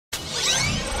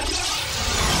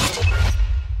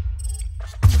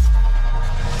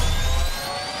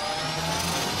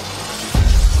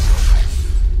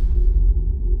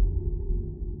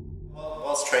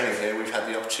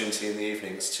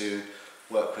to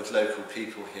work with local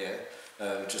people here,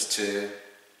 just to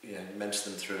mentor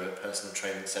them through a personal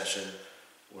training session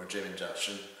or a gym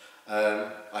induction.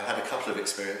 I had a couple of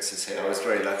experiences here. I was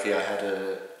very lucky. I had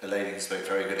a lady who spoke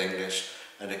very good English,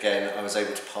 and again I was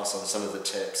able to pass on some of the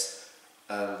tips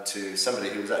to somebody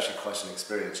who was actually quite an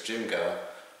experienced gym goer,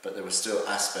 but there were still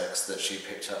aspects that she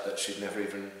picked up that she'd never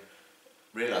even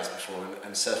realised before,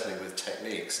 and certainly with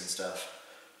techniques and stuff.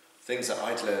 Things that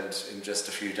I'd learned in just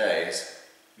a few days,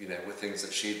 were things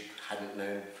that she hadn't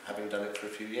known, having done it for a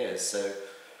few years. So,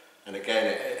 and again,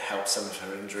 it helped some of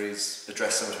her injuries,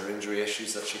 address some of her injury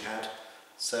issues that she had.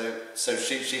 So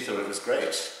she thought it was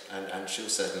great, and she'll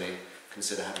certainly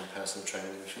consider having personal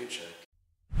training in the future.